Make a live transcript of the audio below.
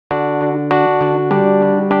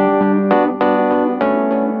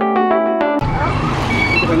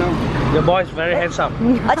Your boy is very handsome.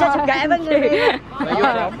 Where you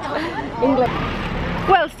from? England.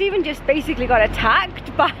 Well, Stephen just basically got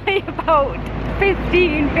attacked by about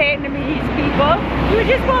 15 Vietnamese people. We were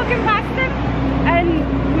just walking past them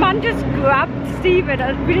and man just grabbed Stephen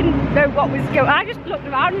and we didn't know what was going on. I just looked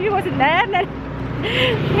around and he wasn't there, and then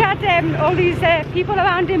he had all these people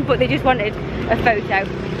around him, but they just wanted a photo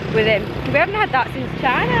with him. We haven't had that since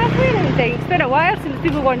China, have we? I don't think. It's been a while since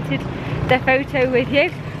people wanted their photo with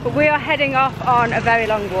you. But we are heading off on a very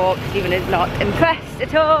long walk. Stephen is not impressed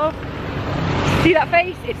at all. See that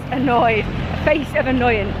face? It's annoyed. A face of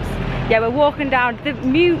annoyance. Yeah, we're walking down the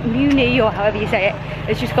Muni, or however you say it.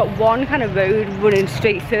 It's just got one kind of road running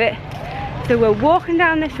straight through it. So we're walking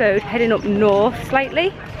down this road, heading up north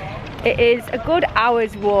slightly. It is a good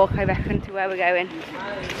hour's walk, I reckon, to where we're going.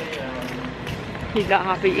 He's not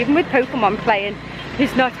happy. Even with Pokemon playing,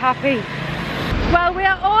 he's not happy. Well, we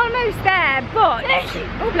are almost there, but...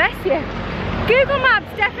 Oh, bless you. Google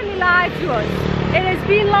Maps definitely lied to us. It has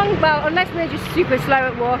been long, well, unless we're just super slow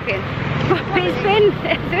at walking. But it's been,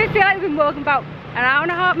 I feel like we've been walking about an hour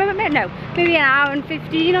and a half, maybe an hour and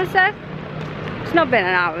 15 or so. It's not been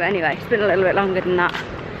an hour anyway, it's been a little bit longer than that.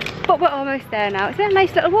 But we're almost there now. It's a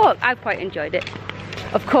nice little walk. I've quite enjoyed it.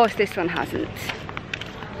 Of course this one hasn't.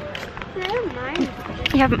 I don't mind.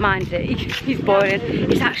 You haven't minded it. He's boring.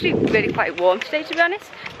 It's actually really quite warm today, to be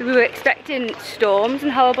honest. We were expecting storms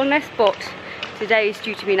and horribleness, but today is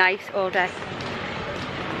due to be nice all day.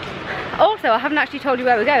 Also, I haven't actually told you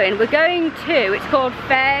where we're going. We're going to, it's called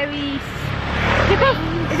Fairy...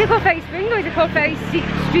 Is it called Fairy Spring or is it called Fairy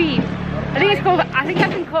Stream? I think it's called, I think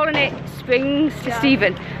I've been calling it Springs to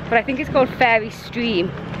Stephen, but I think it's called Fairy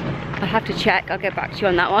Stream. I'll have to check, I'll get back to you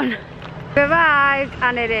on that one. We arrived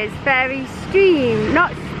and it is Fairy Stream,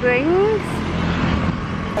 not Springs.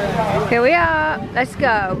 Here we are, let's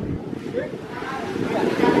go.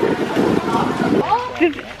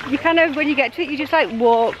 You kind of, when you get to it, you just like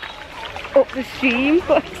walk up the stream,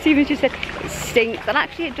 but Stephen just said it stinks, and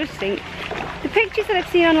actually it does stink. The pictures that I've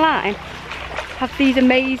seen online have these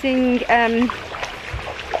amazing, well,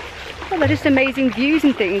 they're just amazing views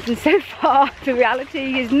and things, and so far the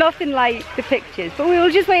reality is nothing like the pictures, but we will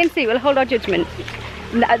just wait and see. We'll hold our judgment.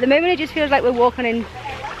 At the moment it just feels like we're walking in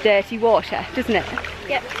dirty water, doesn't it?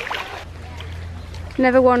 Yep.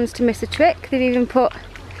 Never ones to miss a trick. They've even put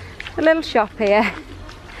a little shop here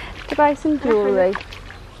to buy some jewellery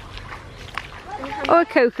or a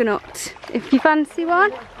coconut if you fancy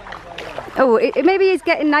one. Oh, it maybe is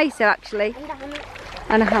getting nicer actually.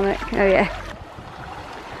 And a hammock. Oh yeah.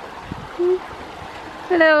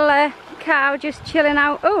 A little cow just chilling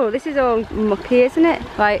out. Oh, this is all mucky, isn't it?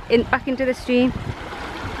 Right, back into the stream.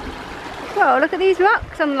 Whoa, look at these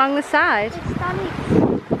rocks along the side.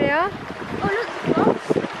 They are? Oh look, the crops.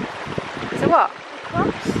 So what? The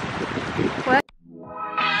crops. Where?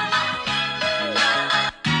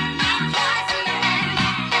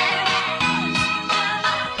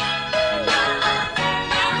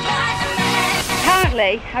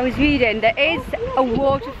 Apparently, I was reading, there is a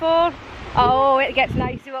waterfall. Oh, it gets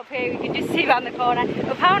nicer up here, we can just see around the corner.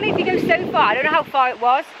 Apparently if you go so far, I don't know how far it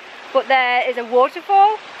was, but there is a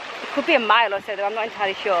waterfall. It could be a mile or so though, I'm not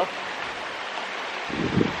entirely sure.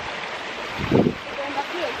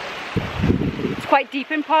 It's quite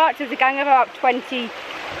deep in parts. There's a gang of about 20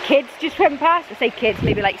 kids just went past. I say kids,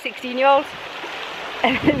 maybe like 16-year-olds.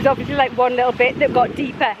 And there was obviously like one little bit that got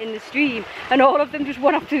deeper in the stream, and all of them just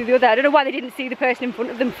one after the other. I don't know why they didn't see the person in front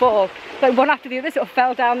of them fall. Like one after the other sort of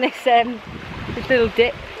fell down this this little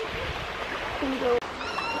dip.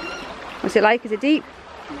 What's it like? Is it deep?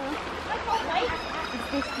 No.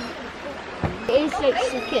 It is like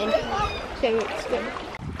sucking, so it's good.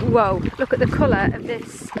 Whoa, look at the colour of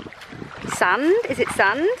this sand. Is it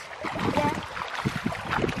sand? Yeah.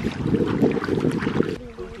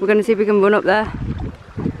 We're going to see if we can run up there.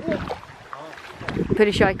 I'm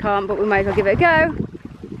pretty sure I can't, but we might as well give it a go.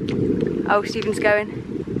 Oh, Stephen's going.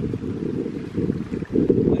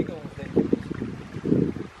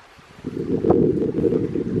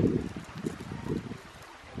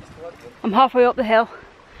 I'm halfway up the hill.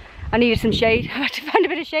 I needed some shade. I had to find a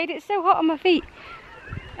bit of shade. It's so hot on my feet.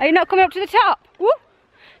 Are you not coming up to the top? Woo!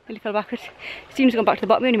 Nearly fell backwards. Stephen's gone back to the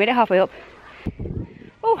bottom. We only made it halfway up.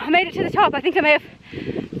 Oh, I made it to the top. I think I may have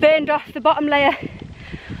burned off the bottom layer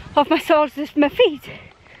of my soles of my feet.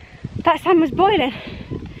 That sand was boiling.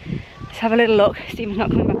 Let's have a little look. Stephen's not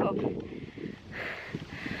coming back up.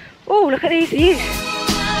 Oh, look at these views.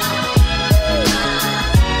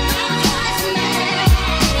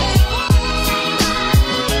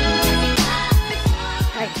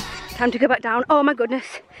 Right, time to go back down. Oh my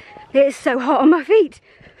goodness, it is so hot on my feet.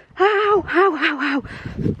 Ow, ow, ow, ow.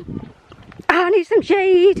 I need some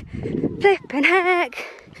shade. Flipping heck.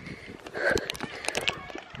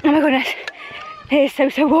 Oh my goodness. It is so,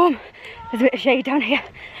 so warm. There's a bit of shade down here.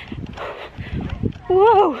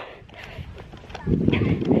 Whoa.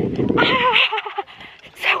 Ah,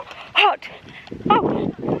 so hot.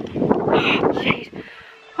 Oh. Oh, shade.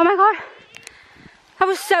 Oh my god. That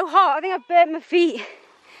was so hot. I think I've burnt my feet.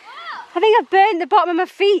 I think I've burnt the bottom of my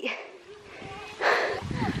feet.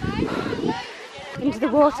 Into the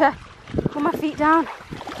water. Put my feet down.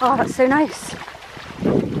 Oh, that's so nice.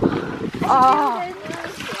 Oh.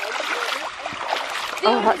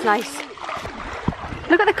 Oh, that's nice.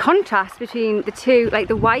 Look at the contrast between the two, like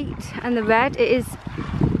the white and the red. It is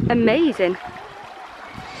amazing.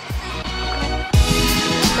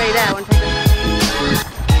 Stay there, one second.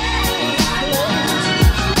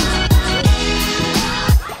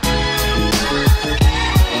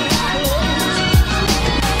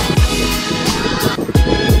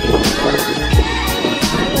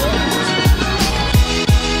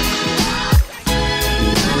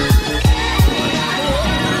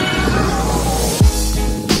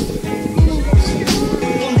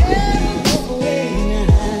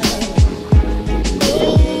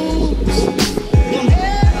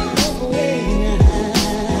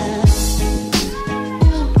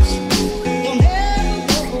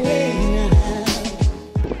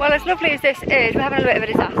 Well, as lovely as this is, we're having a bit of a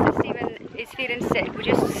disaster. Stephen is feeling sick. We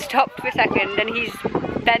just stopped for a second and he's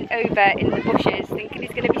bent over in the bushes thinking he's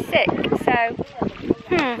going to be sick. So,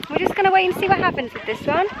 we're just going to wait and see what happens with this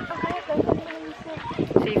one.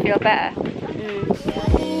 So you feel better?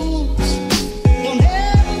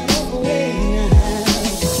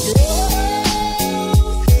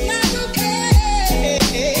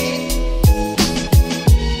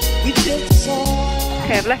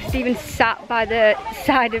 I've left Stephen sat by the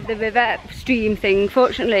side of the river stream thing.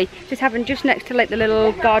 Fortunately, just happened just next to like the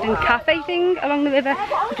little garden cafe thing along the river.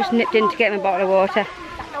 I just nipped in to get him a bottle of water.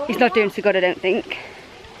 He's not doing so good, I don't think.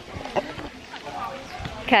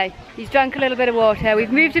 Okay, he's drank a little bit of water.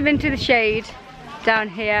 We've moved him into the shade down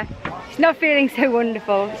here. He's not feeling so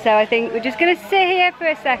wonderful, so I think we're just gonna sit here for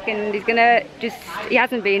a second. He's gonna he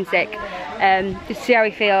hasn't been sick. Just see how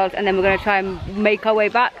he feels, and then we're gonna try and make our way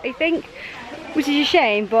back, I think. Which is a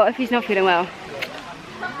shame, but if he's not feeling well,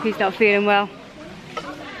 he's not feeling well.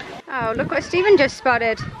 Oh, look what Stephen just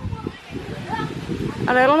spotted.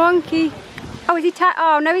 A little monkey. Oh, is he tied?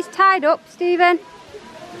 Oh no, he's tied up, Stephen.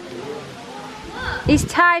 He's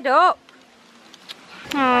tied up.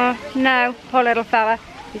 Oh no, poor little fella.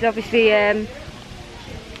 He's obviously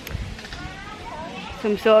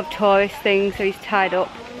some sort of tourist thing, so he's tied up.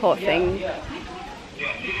 Poor thing.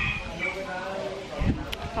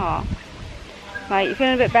 Oh. Right, you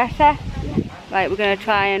feeling a bit better? Right, we're going to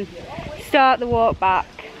try and start the walk back.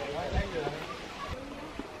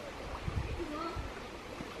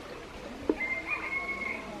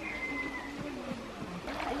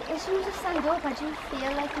 As soon as I stand up, I do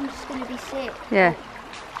feel like I'm just going to be sick. Yeah,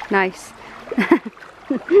 nice.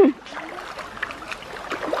 Well,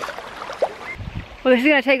 this is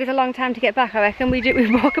going to take us a long time to get back, I reckon. We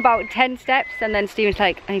walk about 10 steps and then Stephen's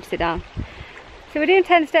like, I need to sit down. So we're doing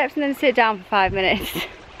 10 steps and then sit down for 5 minutes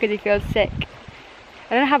because he feels sick. I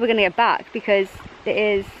don't know how we're going to get back because it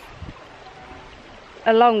is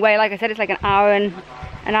a long way. Like I said, it's like an hour and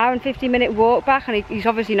 50-minute walk back, and he's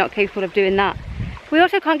obviously not capable of doing that. We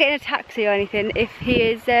also can't get in a taxi or anything if he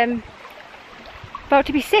is about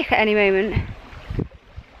to be sick at any moment.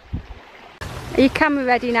 Are you camera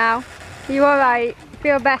ready now? Are you alright?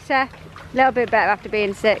 Feel better? A little bit better after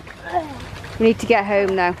being sick. We need to get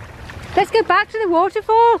home now. Let's go back to the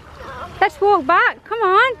waterfall. Let's walk back. Come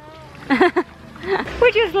on.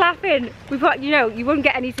 We're just laughing. We've got, you know, you wouldn't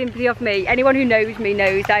get any sympathy off me. Anyone who knows me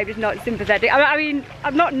knows I'm just not sympathetic. I mean,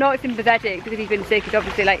 I'm not sympathetic because he's been sick. It's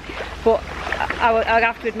obviously like, but I'll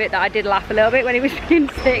have to admit that I did laugh a little bit when he was being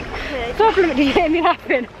sick. Problem, did you hear me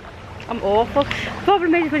laughing? I'm awful.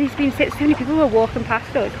 Problem is when he's been sick, so many people were walking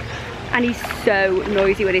past us. And he's so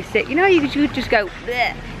noisy when he's sick. You know, you could just go,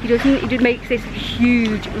 bleh. He just makes this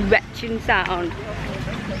huge retching sound.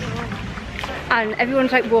 And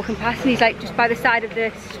everyone's like walking past and he's like just by the side of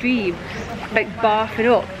the stream, like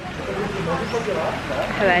barfing up.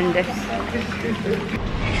 Horrendous.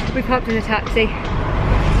 We've hopped in a taxi.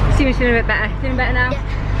 Stephen's feeling a bit better. Feeling better now?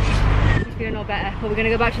 Yeah. He's feeling all better. But we're going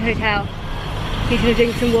to go back to the hotel. He's going to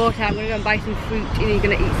drink some water. I'm going to go and buy some fruit and he's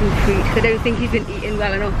going to eat some fruit because I don't think he's been eating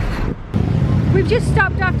well enough. We've just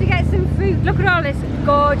stopped off to get some fruit. Look at all this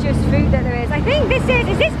gorgeous fruit that there is. I think this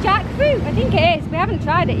is this jackfruit? I think it is. We haven't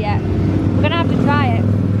tried it yet. We're gonna have to try it.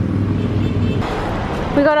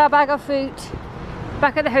 We got our bag of fruit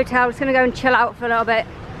back at the hotel. We're just gonna go and chill out for a little bit.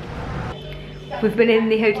 We've been in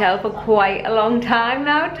the hotel for quite a long time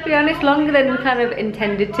now, to be honest, longer than we kind of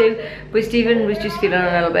intended to, but Stephen was just feeling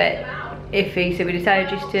a little bit iffy, so we decided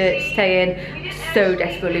just to stay in. So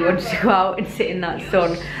desperately wanted to go out and sit in that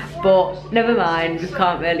sun, but never mind, we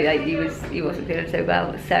can't really, like, he wasn't feeling so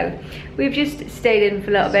well, so we've just stayed in for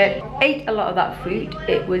a little bit. Ate a lot of that fruit.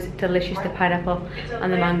 It was delicious, the pineapple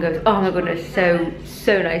and the mangoes. Oh my goodness, so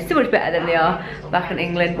nice, so much better than they are back in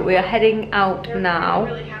England. But we are heading out now.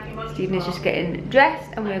 Stephen is just getting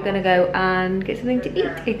dressed and we're gonna go and get something to eat,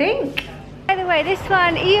 I think. By the way, this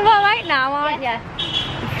one, are you all right now, aren't you?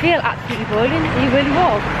 You feel absolutely boiling. Are you really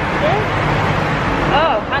warm? Yeah.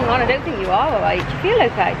 Oh, hang on, I don't think you are alright. Do you feel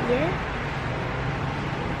okay? Yeah.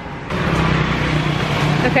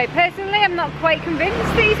 Okay, personally, I'm not quite convinced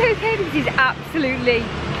that he's okay because he's absolutely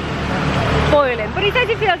boiling. But he says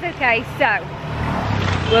he feels okay, so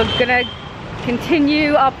we're gonna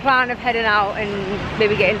continue our plan of heading out and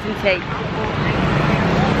maybe getting some tea.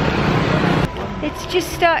 It's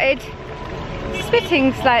just started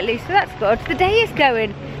spitting slightly, so that's good. The day is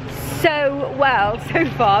going so well so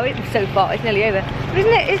far. It's nearly over. But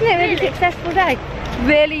isn't it a really successful day?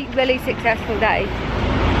 Really successful day.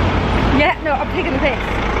 Yeah, no, I'm taking the piss.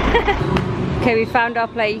 Okay, we found our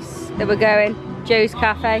place that we're going. Joe's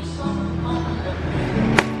Cafe.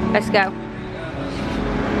 Let's go.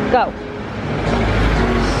 Go.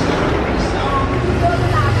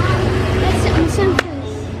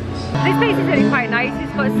 This place is really quite nice.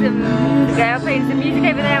 It's got the girl playing some music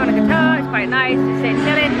over there on a guitar. It's quite nice, just sitting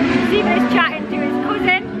chilling. Stephen is chatting to his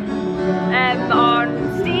cousin on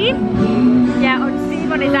Steam. Yeah, on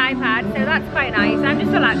Steam on his iPad, so that's quite nice. I'm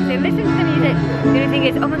just relaxing, listening to the music. The only thing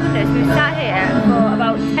is, oh my goodness, we sat here for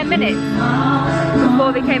about 10 minutes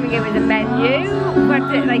before they came and gave us a menu. We had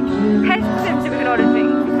to like test them so we could order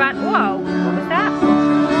drinks. We found, whoa, what was that?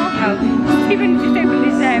 Oh, Stephen just opened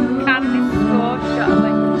his can of his straw shot.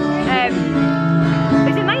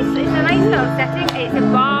 It's a nice little setting. It's a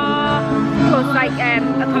bar plus like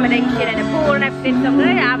accommodation and a pool and everything. So I'm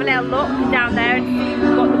gonna have a little look down there and see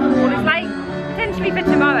what the pool is like, potentially for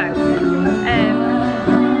tomorrow.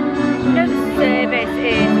 You know, the service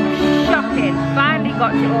is shocking. Finally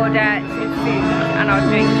got to order some food and our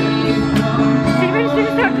drinks. Stephen's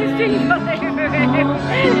just got his drink on there.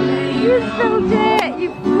 You spilled it, you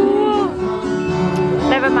fool.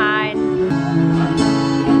 Never mind.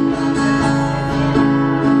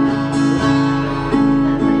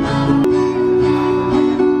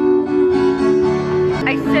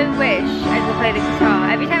 I so wish I could play the guitar.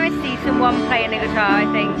 Every time I see someone playing the guitar, I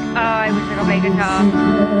think, oh, I wish I could play guitar.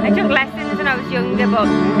 I took lessons when I was younger, but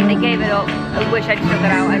I gave it up. I wish I'd stuck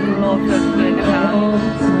it out. I'd love to have played guitar.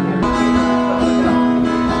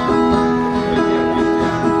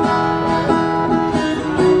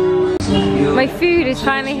 My food is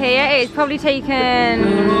finally here. It's probably taken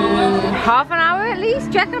half an hour at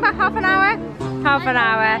least. Do you reckon about half an hour? Half an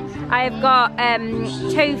hour. I have got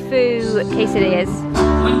tofu quesadillas.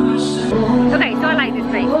 Okay, so I like this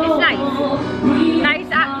place. It's nice. Nice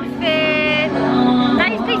atmosphere.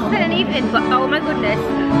 Nice place to spend an evening, but oh my goodness.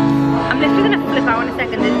 I'm literally gonna flip out in a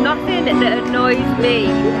second. There's nothing that annoys me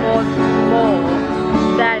more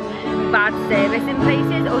than bad service in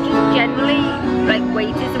places, or just generally like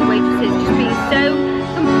waiters and waitresses just being so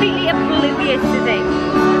completely oblivious to things.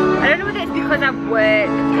 I don't know whether it's because I've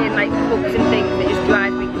worked in like pubs and things that just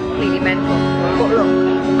drives me completely mental. But look,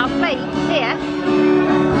 our plate here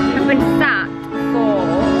has been sat for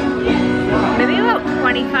maybe about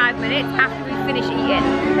 25 minutes after we finish eating,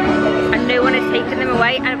 and no one has taken them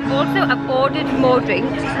away. And I've ordered more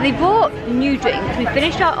drinks. So they bought new drinks. We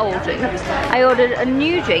finished our old drinks. I ordered a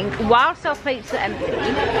new drink whilst our plates were empty.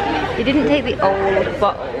 They didn't take the old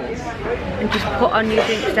bottles and just put our new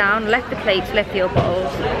drinks down, left the plates, left the old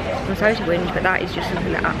bottles. I'm sorry to whinge, but that is just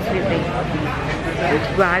something that absolutely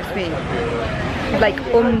drives me like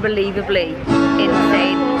unbelievably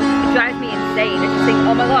insane. It drives me insane. I just think,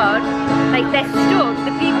 oh my god, like they're stood,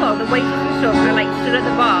 the people, the waiters and stuff are like stood at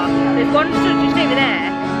the bar. There's one stood just over there,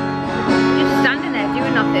 just standing there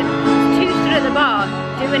doing nothing. There's two stood at the bar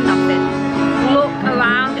doing nothing. Look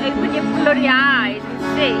around, open your bloody eyes and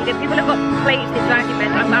see the people that got plates that drive you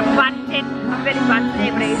mental. I'm ranting, I'm really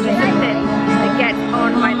ranting, but it's just something that gets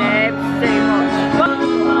on my nerves so much. But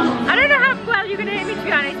I don't know how well you're gonna hear me, to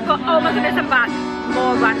be honest, but oh my goodness, I'm back.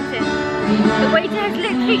 More ranting. The waiter has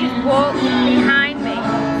literally just walked behind me,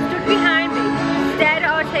 stood behind me, stared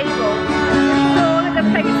at our table, saw that the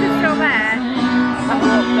plates are still there, and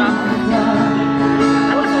walked off.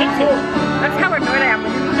 I was hitting. That's how annoyed I am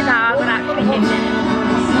with the guitar when actually hitting.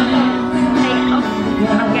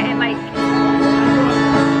 I'm getting like,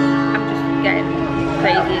 I'm just getting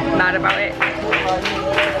crazy mad about it.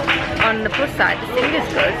 outside. The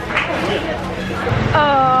singer's good.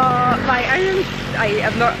 Oh, like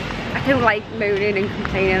I don't like moaning and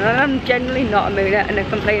complaining, and I'm generally not a moaner and a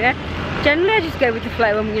complainer. Generally I just go with the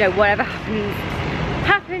flow, and you know, whatever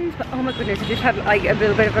happens. But oh my goodness, I just had like a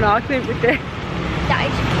little bit of an argument with the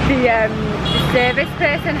service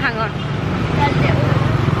person. Hang on.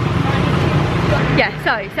 Yeah,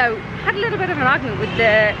 sorry. So had a little bit of an argument with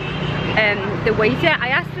the waiter. I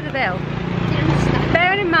asked for the bill.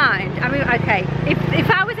 Bearing in mind, I mean, okay, if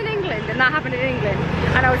I was in England and that happened in England,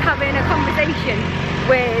 and I was having a conversation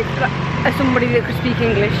with somebody that could speak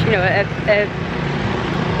English, you know, a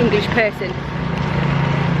English person,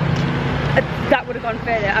 that would have gone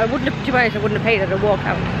further. I wouldn't have, to be honest, I wouldn't have paid it. I'd walk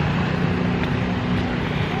out.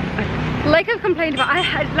 Like I've complained about,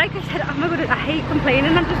 like I said, oh my goodness, I hate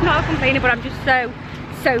complaining. I'm just not a complainer, but I'm just so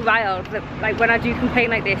riled that, like, when I do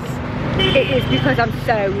complain like this, it is because I'm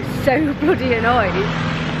so bloody annoyed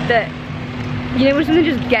that, you know, when something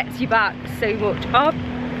just gets you back so much. Our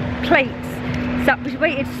plates, we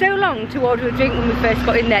waited so long to order a drink when we first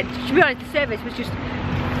got in there. To be honest, the service was just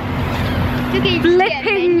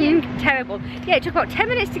flipping terrible. Yeah, it took about 10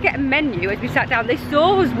 minutes to get a menu as we sat down. They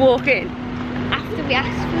saw us walk in. After we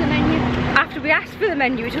asked for the menu. After we asked for the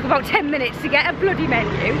menu, it took about 10 minutes to get a bloody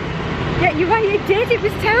menu. Yeah, you're right, it did. It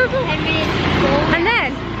was terrible. 10 minutes before. And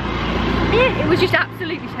then, yeah, it was just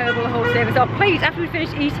absolutely terrible, the whole service. Our plates, after we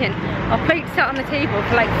finished eating, our plates sat on the table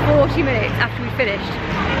for like 40 minutes after we finished,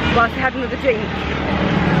 whilst we had another drink.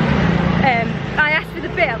 I asked for the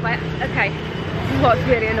bill, like, okay, this is what's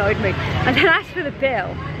really annoyed me. And then I asked for the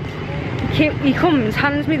bill. He comes,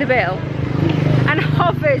 hands me the bill, and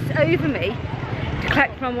hovers over me to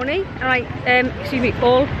collect my money. And like, excuse me,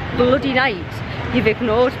 all bloody night, you've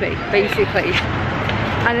ignored me, basically.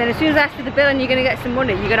 And then as soon as I asked for the bill and you're going to get some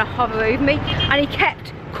money, you're going to hover over me. And he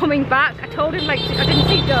kept coming back. I told him, like, I didn't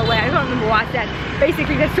say go away, I don't remember what I said.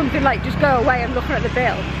 Basically there's something like, just go away, I'm looking at the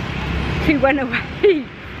bill. He went away,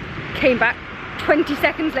 came back 20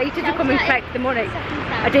 seconds later to come and collect the money.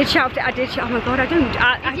 I did shout, oh my god, I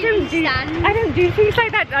don't do things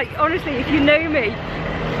like that. Like, honestly, if you know me,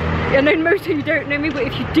 I know most of you don't know me, but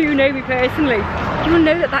if you do know me personally, you will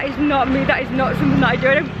know that that is not me. That is not something that I do.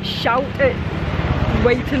 I don't shout at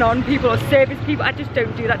waiting on people or service people. I just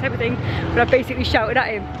don't do that type of thing. But I basically shouted at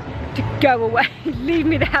him to go away, leave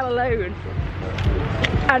me the hell alone,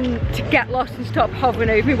 and to get lost and stop hovering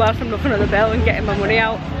over me whilst I'm looking at the bill and getting my money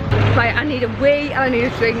out. Right, I need a wee and I need a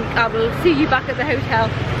drink. I will see you back at the hotel.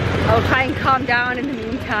 I will try and calm down in the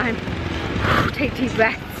meantime. Take deep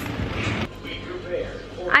breaths.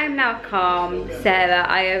 I am now calm, Sarah.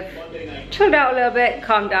 I have chilled out a little bit,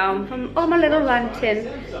 calmed down from all my little ranting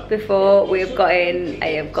before we have got in.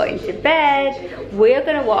 I have got into bed. We are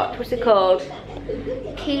going to watch, what's it called?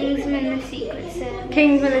 Kingsman the Secret Service.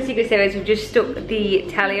 Kingsman the Secret Service. We've just stuck the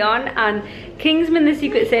telly on and Kingsman the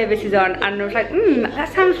Secret Service is on, and I was like,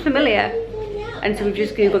 that sounds familiar. And so we've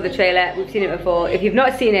just googled the trailer. We've seen it before. If you've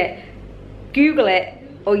not seen it, Google it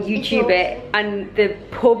or YouTube it. And the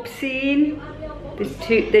pub scene,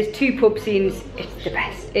 there's two pub scenes. It's the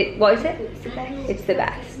best. What is it? It's the best. It's the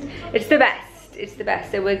best. It's the best. It's the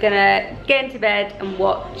best. So we're gonna get into bed and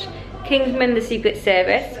watch Kingsman the Secret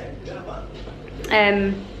Service.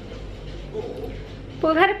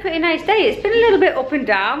 But we've had a pretty nice day. It's been a little bit up and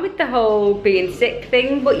down with the whole being sick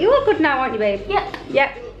thing, but you're all good now, aren't you, babe? Yep.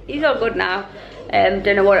 Yep, he's all good now.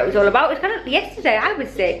 Don't know what it was all about. It was kind of, yesterday I was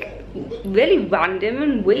sick. Really random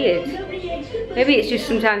and weird. Maybe it's just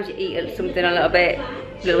sometimes you eat something a little bit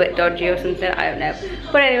dodgy or something, I don't know.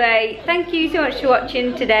 But anyway, thank you so much for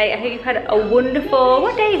watching today. I hope you've had a wonderful,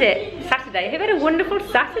 what day is it? Saturday. I hope you had a wonderful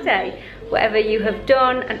Saturday, whatever you have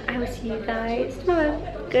done, and I will see you guys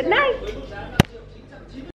tomorrow. Good night.